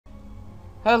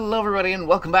Hello everybody and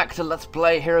welcome back to Let's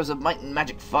Play Heroes of Might and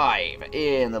Magic 5.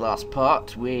 In the last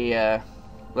part we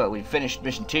finished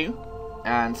mission 2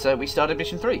 and so we started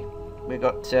mission 3. We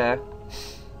got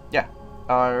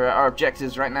our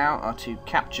objectives right now are to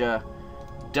capture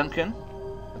Duncan,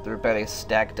 the rebellious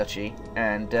stag duchy,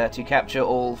 and to capture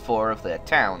all 4 of their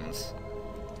towns.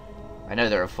 I know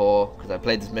there are 4 because I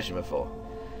played this mission before.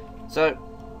 So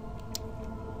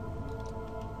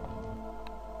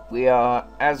we are,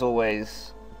 as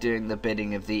always, doing the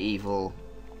bidding of the evil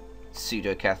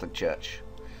pseudo-Catholic Church.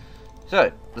 So,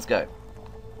 let's go.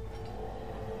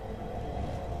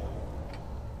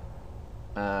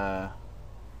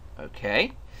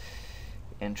 Okay.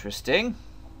 Interesting.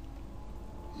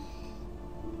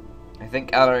 I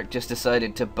think Alaric just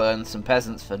decided to burn some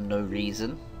peasants for no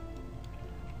reason.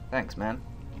 Thanks, man.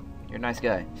 You're a nice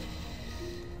guy.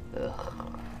 Ugh.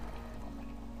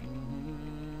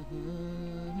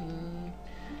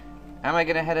 Am I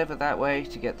going to head over that way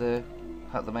to get the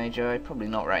Hut the Magi? Probably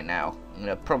not right now.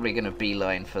 I'm probably going to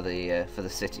beeline for the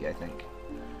city, I think,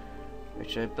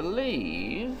 which I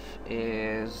believe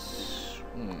is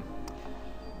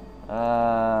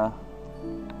where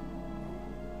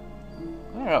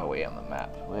are we on the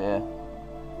map? We're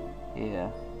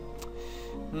here.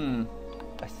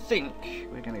 I think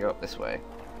we're going to go up this way.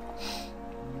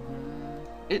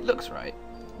 It looks right.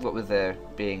 What with there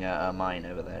being a mine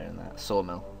over there in that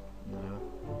sawmill.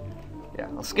 Yeah,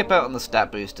 I'll skip out on the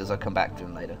stat boosters. I'll come back to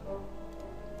them later.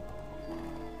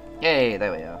 Yay,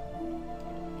 there we are.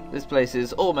 This place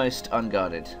is almost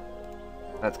unguarded.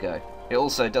 Let's go. It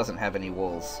also doesn't have any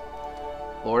walls.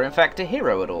 Or in fact a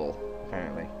hero at all,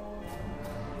 apparently.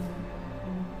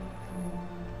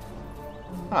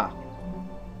 Huh.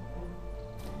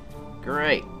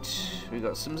 Great. We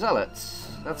got some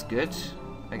zealots. That's good,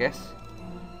 I guess.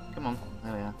 Come on,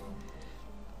 there we are.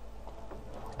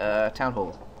 Town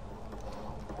hall.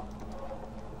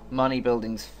 Money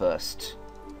buildings first.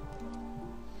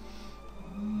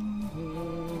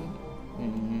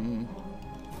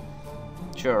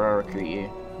 Sure, I'll recruit you.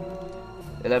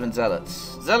 11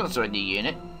 zealots. Zealots are a new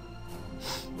unit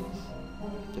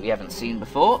that we haven't seen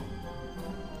before.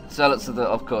 Zealots are,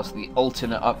 of course, the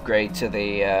alternate upgrade to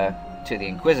the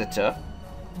Inquisitor.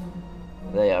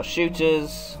 They are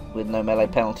shooters with no melee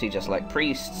penalty, just like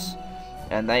priests,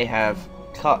 and they have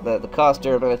the cast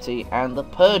durability and the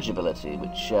purge ability,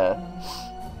 which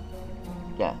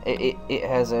it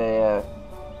has a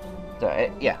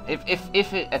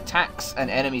if it attacks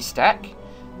an enemy stack,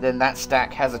 then that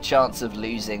stack has a chance of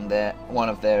losing one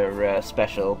of their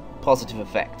special positive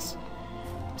effects.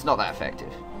 It's not that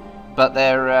effective, but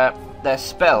their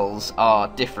spells are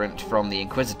different from the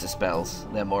Inquisitor spells.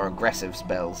 They're more aggressive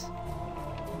spells.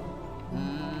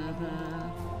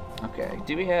 Okay,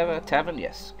 do we have a tavern?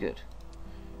 Yes, good.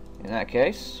 In that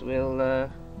case, we'll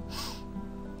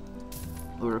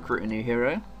recruit a new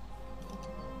hero.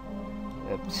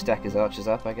 Stack his archers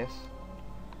up, I guess.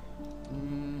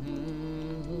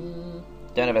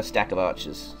 Don't have a stack of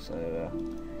archers, so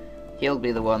he'll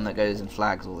be the one that goes and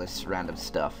flags all this random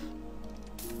stuff.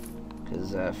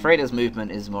 Because Freyda's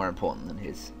movement is more important than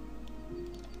his.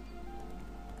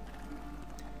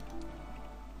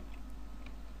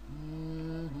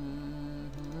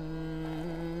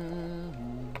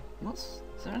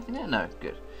 Is there anything there? No,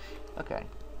 good. Okay.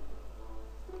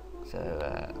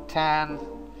 So, tan.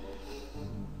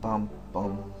 Bum,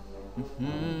 bum.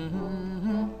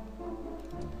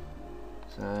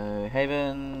 So,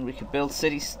 Haven, we could build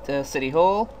City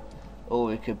Hall, or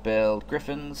we could build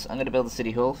Griffins. I'm going to build the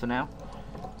City Hall for now.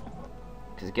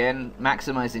 Because again,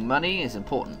 maximizing money is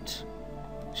important.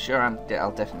 Sure,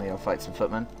 I'll fight some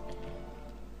footmen.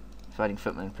 Fighting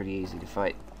footmen is pretty easy to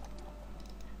fight.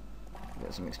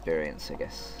 Got some experience, I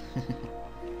guess.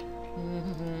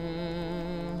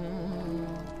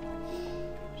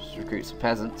 Just recruit some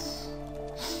peasants.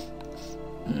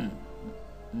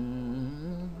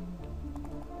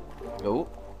 Oh,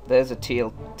 there's a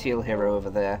teal hero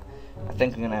over there. I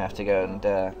think I'm gonna have to go and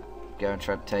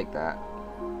try to take that.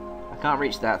 I can't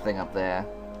reach that thing up there.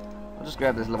 I'll just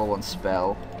grab this level 1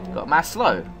 spell. Got mass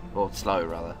slow, or slow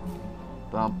rather.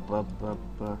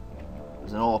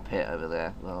 There's an ore pit over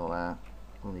there. Well,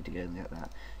 we'll need to go and get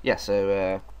that. Yeah,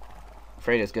 so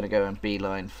Freyda's going to go and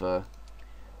beeline for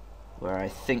where I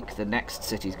think the next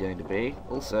city's going to be.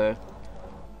 Also,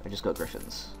 I just got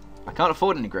griffins. I can't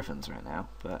afford any griffins right now,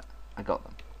 but I got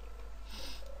them.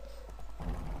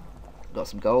 Got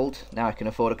some gold. Now I can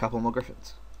afford a couple more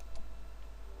griffins.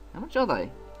 How much are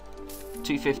they?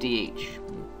 250 each.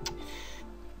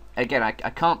 Again, I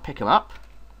can't pick them up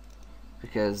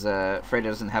because Freyda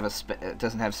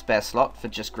doesn't have spare slot for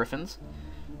just griffins.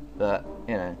 but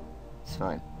you know, it's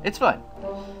fine. It's fine.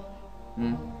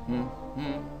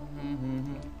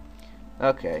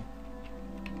 Okay.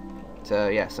 So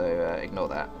yeah, ignore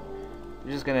that.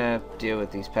 We're just gonna deal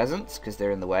with these peasants because they're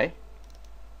in the way.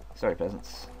 Sorry,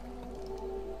 peasants.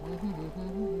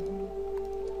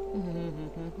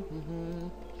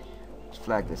 Let's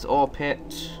flag this ore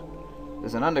pit.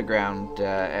 There's an underground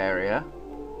area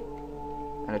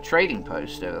and a trading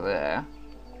post over there.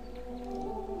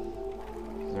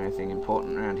 Is there anything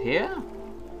important around here?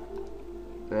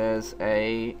 There's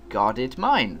a guarded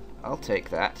mine. I'll take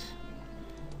that.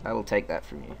 I will take that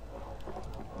from you.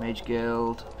 Mage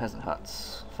Guild, peasant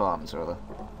huts, farms rather.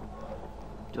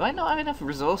 Do I not have enough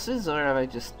resources, or have I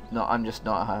just not? I'm just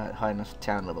not high enough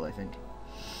town level, I think.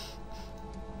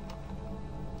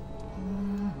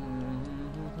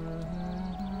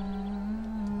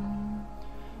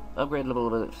 Upgrade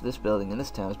level for this building in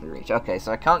this town has been reached. Okay,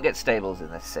 so I can't get stables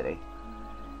in this city.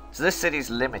 So this city's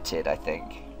limited, I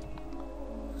think.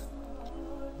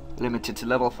 Limited to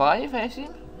level 5, I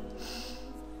assume?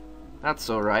 That's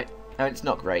alright. No, it's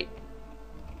not great.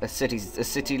 A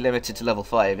city limited to level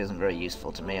 5 isn't very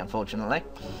useful to me, unfortunately.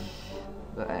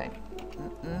 But hey.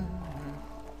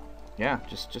 Yeah,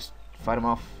 just fight them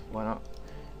off. Why not?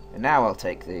 And now I'll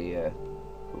take the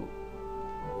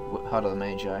Heart of the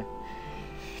Magi.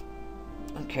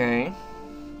 Okay.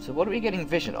 So what are we getting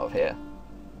vision of here?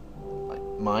 Like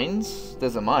mines?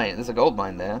 There's a mine. There's a gold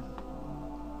mine there.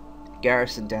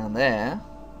 Garrison down there.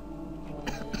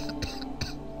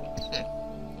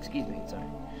 Excuse me, sorry.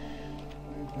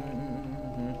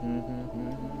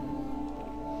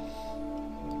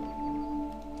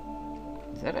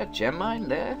 Is that a gem mine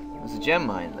there? There's a gem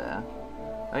mine there.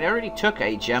 I already took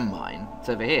a gem mine. It's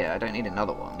over here. I don't need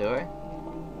another one, do I?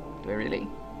 Do I really?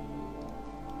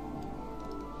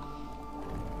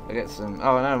 I get some.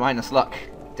 Oh no, minus luck.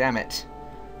 Damn it.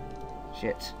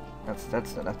 Shit.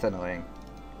 That's annoying.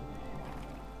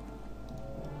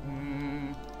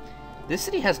 This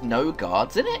city has no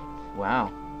guards in it?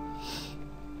 Wow.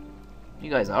 You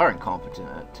guys are incompetent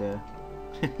at.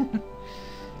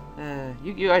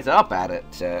 You guys are bad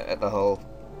at the whole,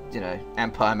 you know,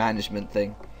 empire management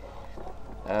thing.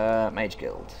 Mage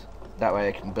Guild. That way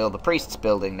I can build the priest's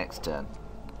building next turn.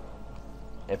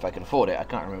 If I can afford it. I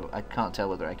can't remember. I can't tell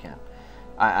whether I can.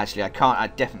 Actually, I can't. I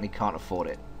definitely can't afford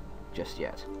it just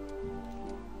yet.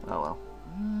 Oh well.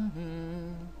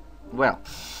 Well.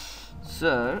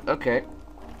 So, okay.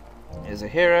 Here's a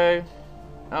hero.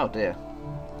 Oh dear.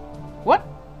 What?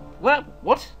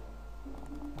 What?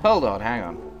 Hold on, hang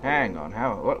on.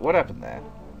 What happened there?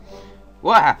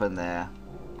 What happened there?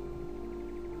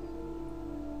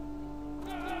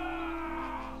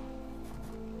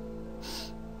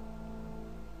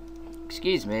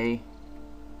 Excuse me.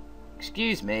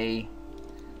 Excuse me.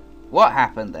 What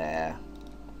happened there?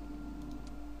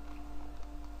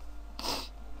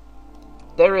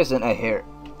 There isn't a hero.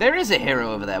 There is a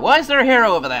hero over there. Why is there a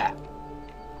hero over there?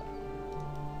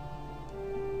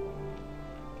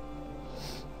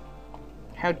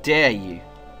 How dare you?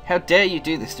 How dare you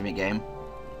do this to me, game?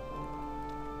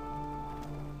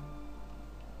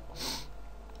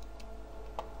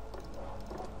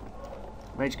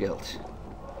 Mage Guild.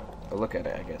 I'll look at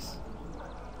it, I guess.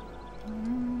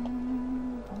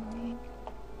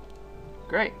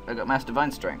 Great, I got Mass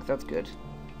Divine Strength. That's good.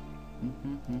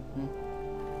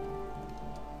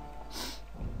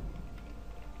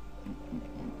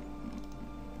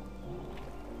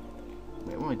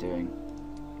 Wait, what am I doing?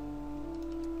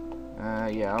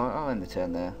 Yeah, I'll end the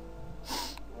turn there.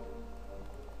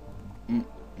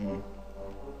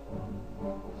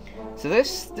 So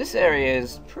this area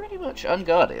is pretty much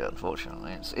unguarded,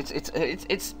 unfortunately.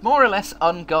 It's more or less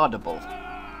unguardable.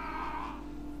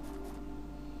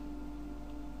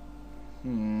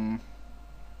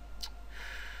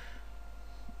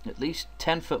 At least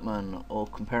 10 footmen or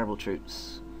comparable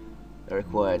troops are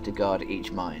required to guard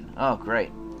each mine. Oh,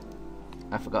 great.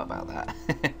 I forgot about that.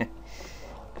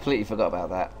 Completely forgot about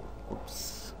that.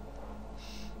 Oops.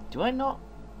 Do I not?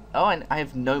 Oh, I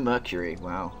have no mercury.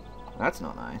 Wow. That's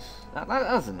not nice. That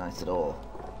wasn't nice at all.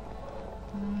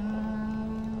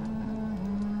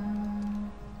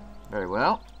 Very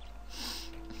well.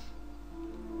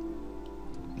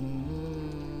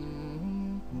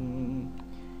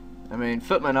 I mean,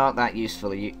 footmen aren't that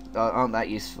useful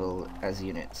as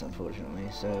units, unfortunately.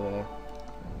 So,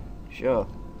 sure,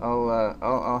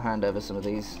 I'll hand over some of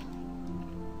these.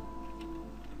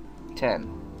 10.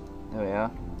 There we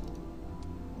are.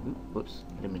 Oop, whoops!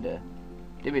 I didn't mean to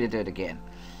do it again.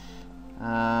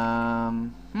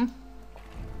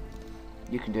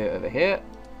 You can do it over here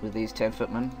with these 10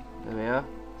 footmen. There we are.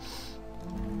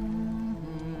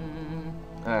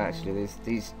 Actually,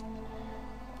 these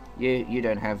you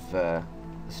don't have the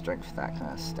strength for that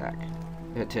kind of stack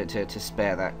to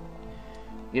spare that.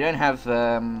 You don't have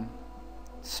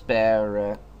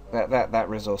spare that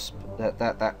resource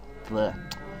bleh.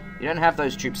 You don't have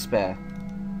those troops spare.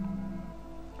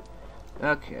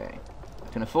 Okay, I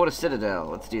can afford a citadel.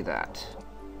 Let's do that.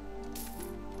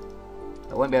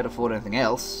 I won't be able to afford anything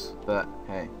else, but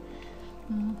hey.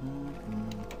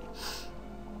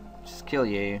 Just kill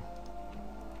you.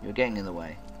 You're getting in the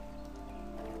way.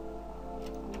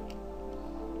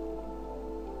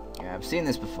 Yeah, I've seen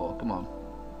this before. Come on.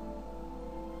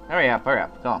 Hurry up,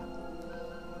 come on.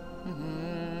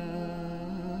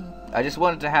 I just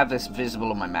wanted to have this visible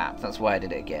on my map. That's why I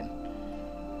did it again.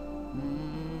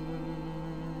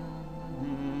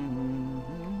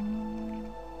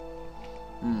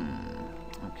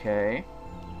 Okay.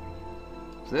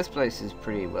 So this place is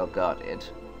pretty well guarded.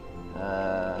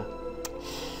 Yeah.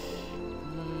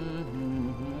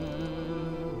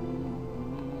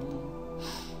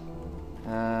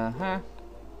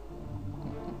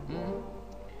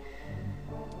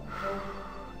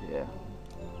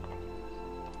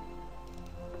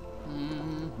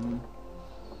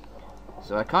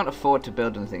 So I can't afford to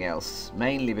build anything else,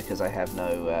 mainly because I have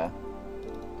no.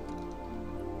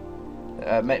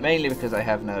 Mainly because I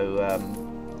have no.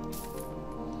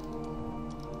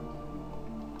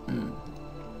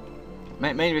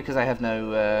 Mainly because I have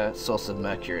no source of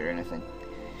mercury or anything.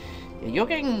 Yeah, you're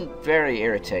getting very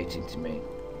irritating to me.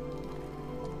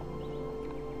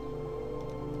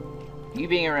 You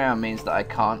being around means that I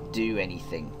can't do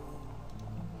anything.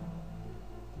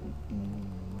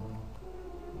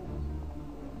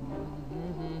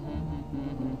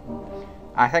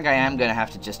 I think I am going to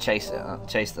have to just chase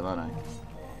them, aren't I?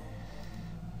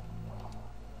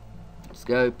 Let's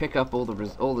go pick up all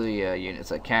the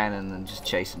units I can and then just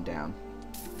chase them down.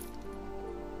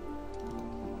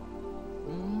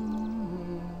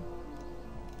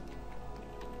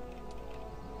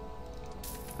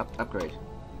 Upgrade.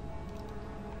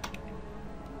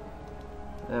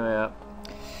 There we are.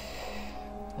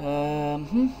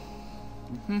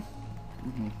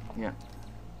 Yeah.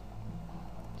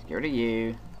 Let's get rid of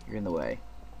you. You're in the way.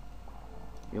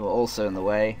 You are also in the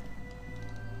way.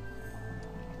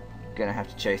 Gonna have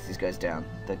to chase these guys down.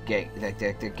 They're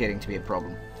getting to be a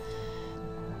problem.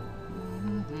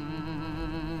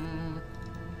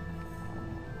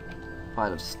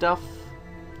 Pile of stuff.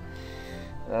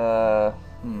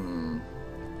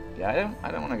 Yeah,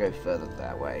 I don't want to go further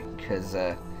that way because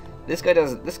this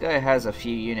guy has a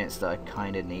few units that I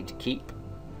kind of need to keep.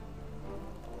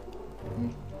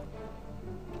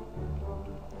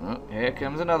 Oh, here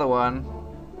comes another one.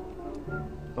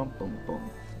 Boom, boom,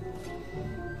 boom.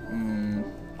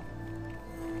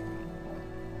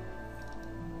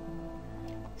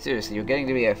 Seriously, you're getting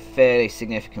to be a fairly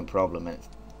significant problem, and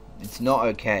it's not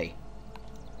okay.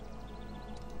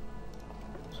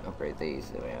 Let's upgrade these.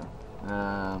 There we are.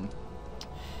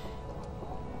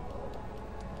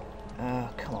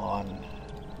 Come on.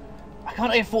 I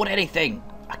can't afford anything.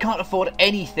 I can't afford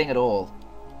anything at all.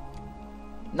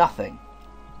 Nothing.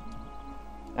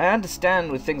 I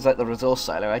understand with things like the resource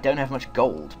silo, I don't have much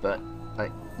gold, but,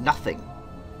 like, nothing.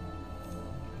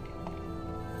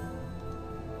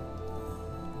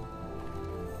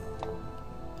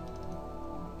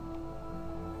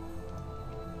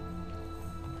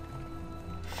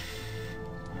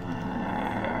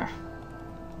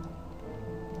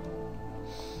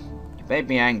 You made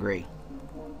me angry.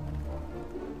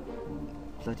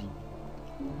 Bloody.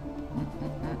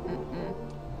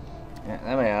 Yeah,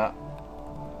 there we are.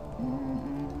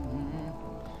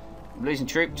 I'm losing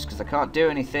troops because I can't do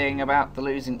anything about the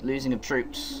losing of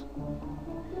troops.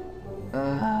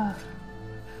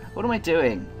 What am I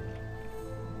doing?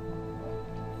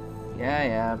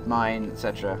 Yeah, mine,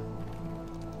 etc.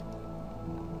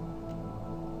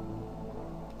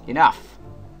 Enough.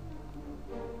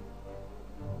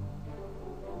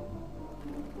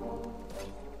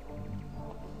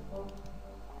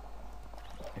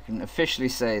 I can officially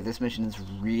say this mission is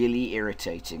really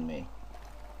irritating me.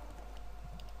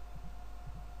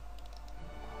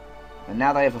 And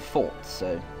now they have a fort,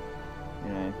 so,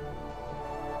 you know.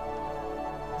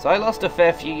 So I lost a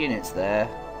fair few units there.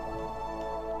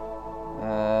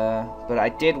 But I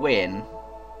did win.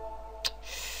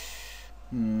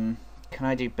 Can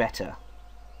I do better?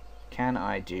 Can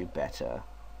I do better?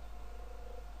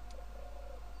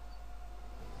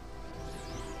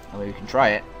 I mean, we can try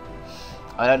it.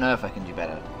 I don't know if I can do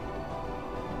better.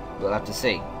 We'll have to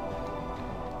see.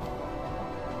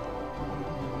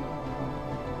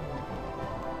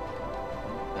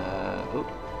 Oop.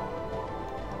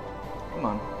 Come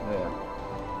on. There.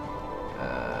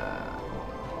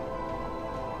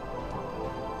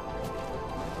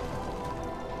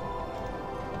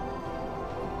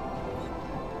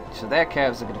 So their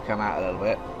calves are going to come out a little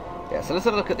bit. Yeah, so let's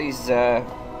have a look at these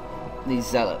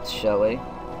zealots, shall we?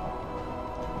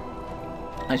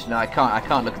 Actually, no, I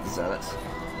can't look at the zealots.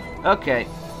 Okay,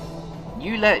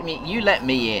 you let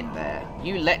me in there.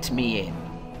 You let me in.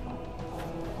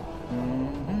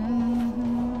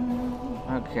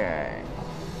 Okay.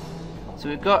 So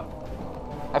we've got.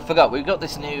 I forgot. We've got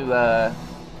this new.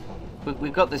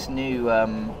 We've got this new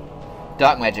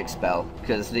dark magic spell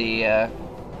because the.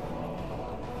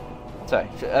 Sorry.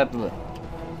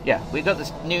 Yeah, we've got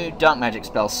this new dark magic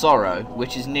spell, Sorrow,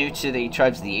 which is new to the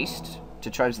Tribes of the East,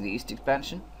 Tribes of the East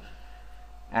expansion,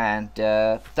 and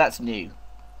that's new.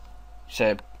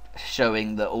 So,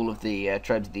 showing that all of the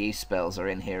Tribes of the East spells are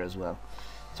in here as well.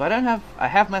 So I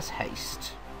have mass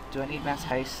haste. Do I need mass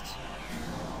haste?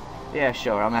 Yeah,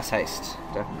 sure, I'll mass haste,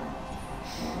 definitely.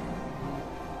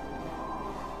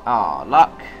 Ah,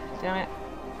 luck. Damn it.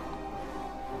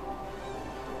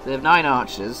 So they have 9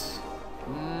 archers.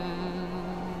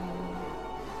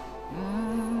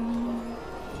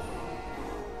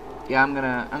 Yeah, I'm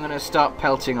gonna start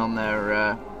pelting on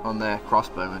their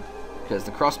crossbowmen, because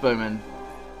the crossbowmen,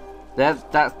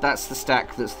 that's the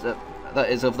stack that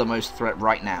is of the most threat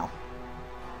right now.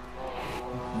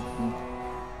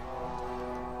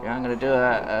 Yeah, I'm gonna do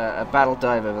a battle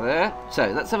dive over there. So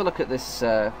let's have a look at this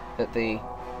at the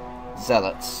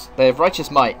zealots. They have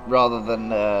righteous might rather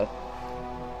than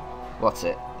what's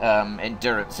it?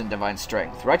 Endurance and divine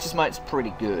strength. Righteous might's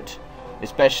pretty good,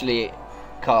 especially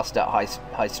cast at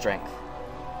high strength.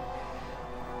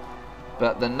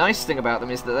 But the nice thing about them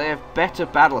is that they have better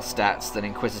battle stats than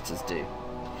Inquisitors do.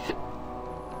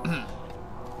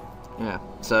 Yeah,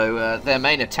 so their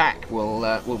main attack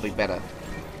will be better.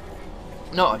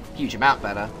 Not a huge amount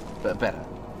better, but better.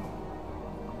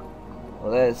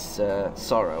 Well, there's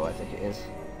Sorrow, I think it is.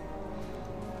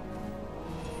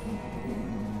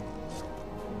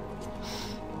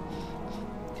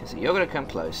 So you're going to come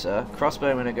closer.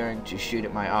 Crossbowmen are going to shoot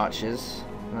at my archers.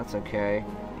 That's okay.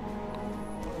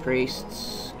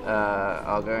 Priests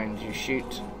are going to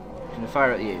shoot. Going to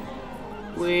fire at you.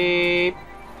 Weep.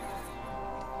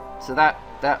 So that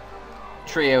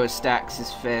trio of stacks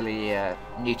is fairly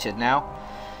neutered now.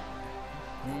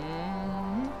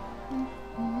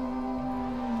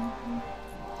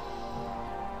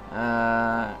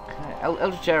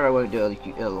 Eldritch Arrow won't do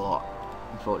a lot,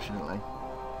 unfortunately.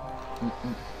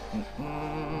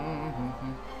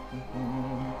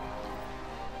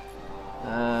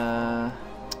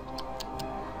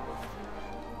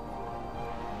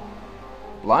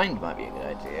 Blind might be a good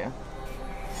idea.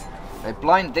 If I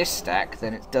blind this stack,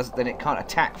 then it can't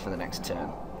attack for the next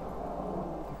turn.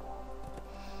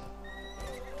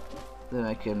 Then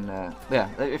I can yeah.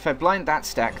 If I blind that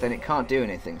stack, then it can't do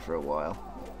anything for a while.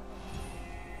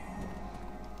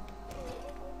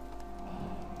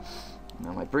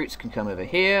 Now my brutes can come over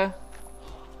here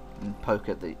and poke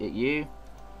at you.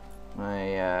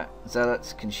 My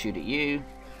zealots can shoot at you.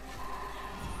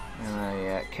 And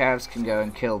my calves can go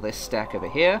and kill this stack over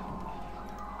here.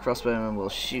 Crossbowmen will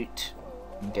shoot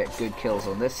and get good kills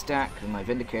on this stack. And my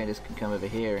vindicators can come over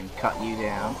here and cut you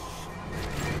down.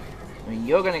 I mean,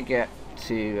 you're going to get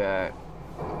to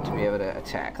be able to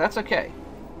attack. That's okay.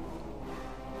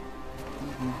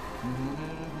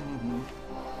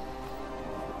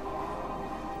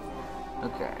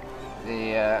 Okay,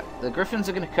 the griffins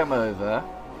are going to come over.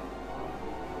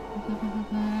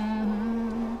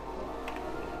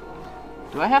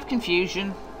 Do I have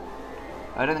confusion?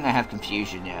 I don't think I have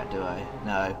confusion yet, do I?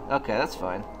 No. Okay, that's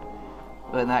fine.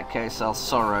 But in that case, I'll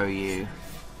sorrow you.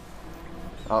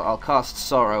 I'll cast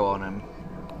sorrow on him,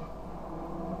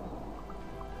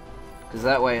 because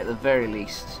that way, at the very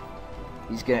least,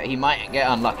 he might get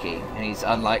unlucky, and he's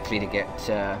unlikely to get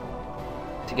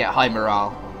high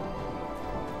morale.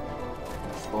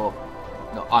 Or,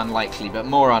 not unlikely, but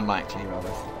more unlikely,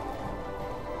 rather.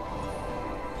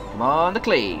 Come on, the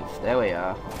cleave. There we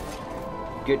are.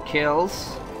 Good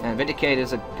kills. And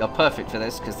Vindicators are perfect for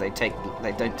this, because they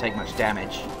don't take much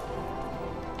damage.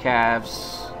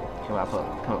 Calves come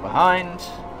up behind.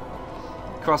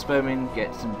 Crossbowmen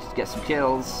get some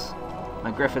kills.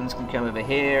 My Griffins can come over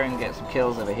here and get some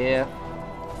kills over here.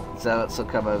 Zealots will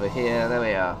come over here. There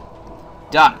we are.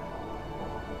 Done.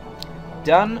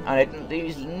 Done, and I didn't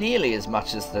lose nearly as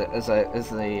much as the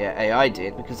AI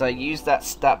did, because I used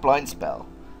that blind spell.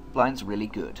 Blind's really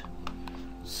good.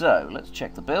 So let's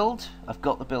check the build. I've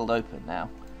got the build open now.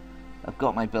 I've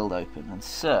got my build open, and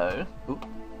so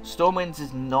Stormwinds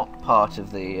is not part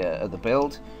of the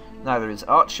build. Neither is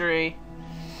archery.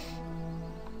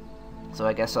 So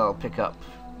I guess I'll pick up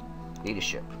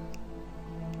leadership.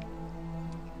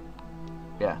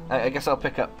 Yeah, I guess I'll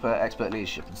pick up expert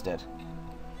leadership instead.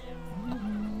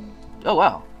 Oh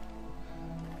wow.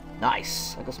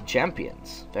 Nice. I got some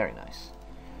champions. Very nice.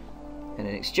 And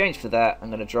in exchange for that, I'm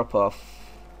going to drop off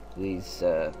these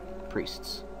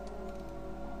priests.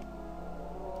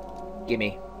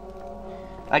 Gimme.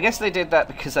 I guess they did that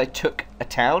because I took a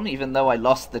town, even though I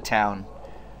lost the town.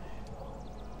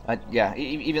 Yeah,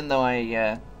 even though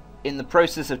I, in the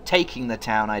process of taking the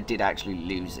town, I did actually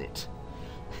lose it.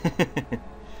 I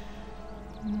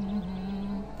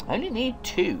only need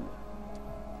 2.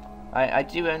 I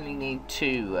do only need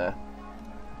 2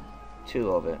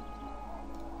 of it.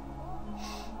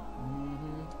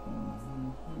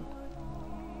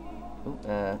 Ooh,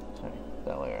 sorry,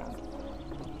 that way around.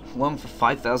 1 for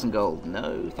 5,000 gold.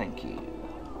 No, thank you.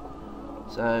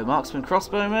 So, marksman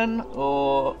crossbowmen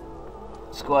or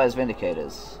squires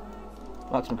vindicators?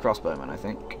 Marksman crossbowmen, I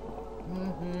think.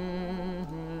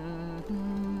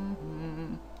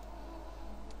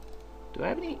 Do I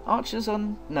have any archers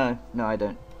on? No, I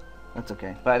don't. That's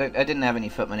okay. But I didn't have any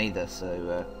footmen either,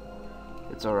 so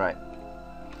it's alright.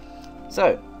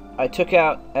 So, I took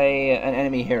out an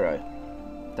enemy hero.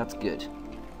 That's good.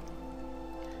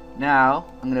 Now,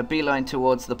 I'm going to beeline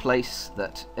towards the place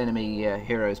that enemy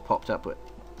heroes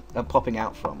popping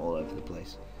out from all over the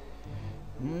place.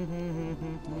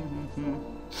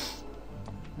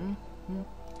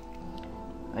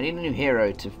 I need a new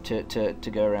hero to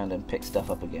go around and pick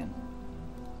stuff up again.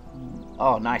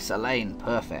 Oh, nice, Elaine.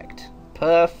 Perfect.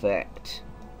 Perfect.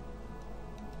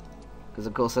 Because,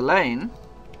 of course, Elaine...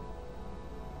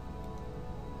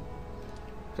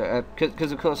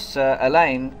 Because, of course,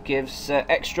 Elaine gives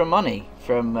extra money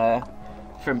from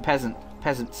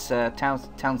peasants'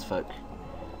 townsfolk.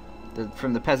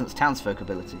 From the peasants' townsfolk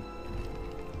ability.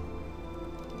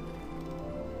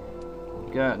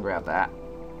 Go out and grab that.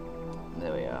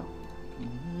 There we are.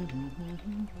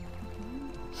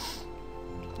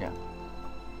 Yeah.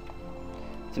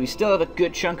 So we still have a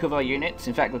good chunk of our units.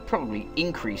 In fact, we've probably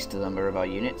increased the number of our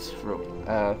units for,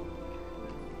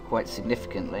 quite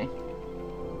significantly.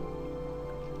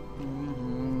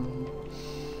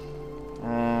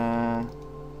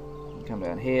 Come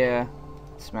down here,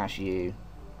 smash you.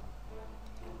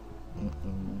 I'm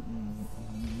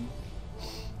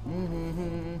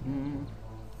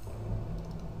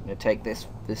gonna take this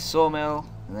sawmill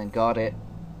and then guard it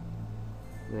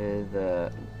with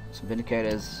some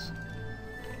vindicators.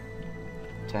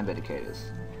 10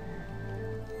 vindicators.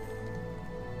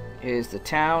 Here's the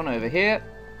town over here.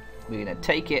 We're gonna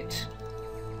take it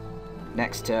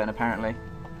next turn, apparently.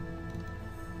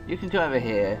 You can come over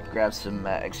here, grab some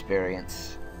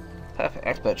experience. Perfect,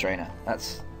 expert trainer.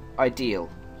 That's ideal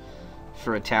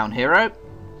for a town hero.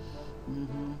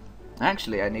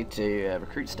 Actually, I need to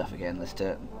recruit stuff again this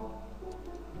turn,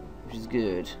 which is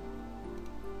good.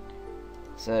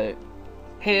 So,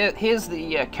 here's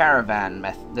the caravan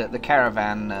method, the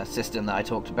caravan system that I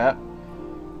talked about.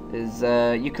 Is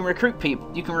you can recruit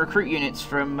people, you can recruit units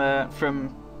from the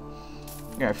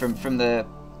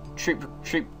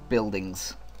troop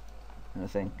buildings, kind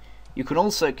of thing. You can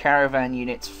also caravan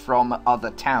units from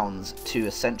other towns to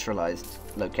a centralized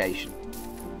location,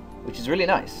 which is really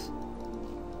nice.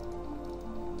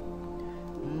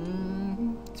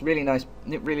 It's a really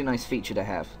nice feature to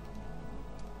have.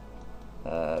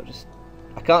 I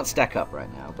can't stack up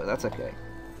right now, but that's okay.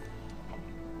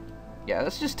 Yeah,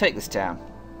 let's just take this town.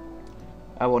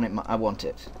 I want it. I want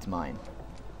it. It's mine.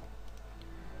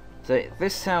 So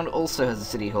this town also has a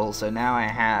city hall, so now I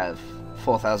have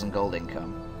 4,000 gold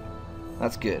income.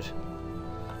 That's good.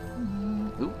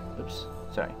 Ooh, oops,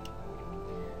 sorry.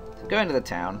 So go into the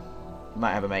town. You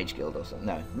might have a mage guild or something.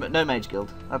 No, no mage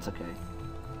guild. That's okay.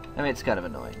 I mean, it's kind of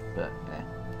annoying, but yeah.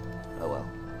 Oh well.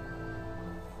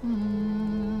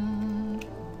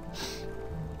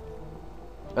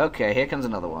 Okay, here comes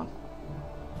another one.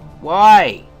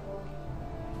 Why?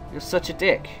 You're such a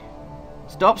dick.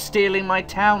 Stop stealing my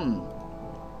town.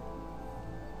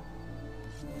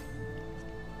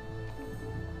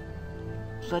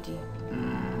 Bloody...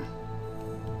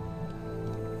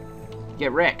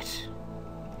 Get wrecked.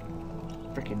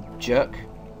 Frickin' jerk.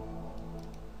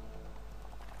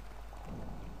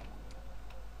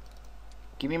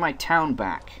 Give me my town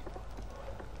back.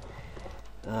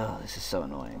 Oh, this is so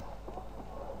annoying.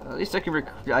 At least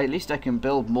I can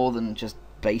build more than just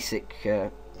basic,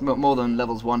 more than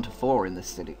levels 1 to 4 in this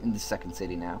city, in this second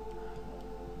city now.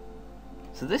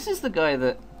 So this is the guy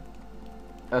that.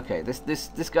 Okay,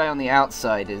 this guy on the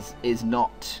outside is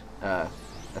not a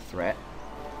threat.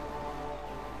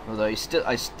 Although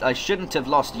I shouldn't have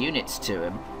lost units to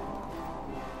him.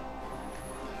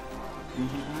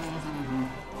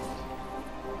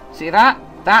 See that?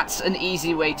 That's an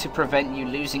easy way to prevent you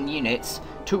losing units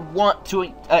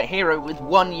to a hero with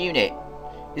 1 unit,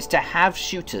 is to have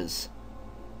shooters.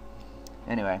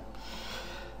 Anyway,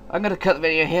 I'm gonna cut the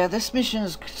video here. This mission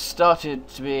has started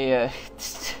to be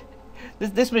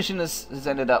this mission has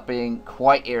ended up being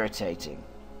quite irritating.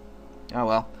 Oh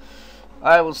well.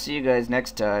 I will see you guys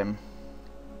next time.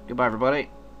 Goodbye, everybody.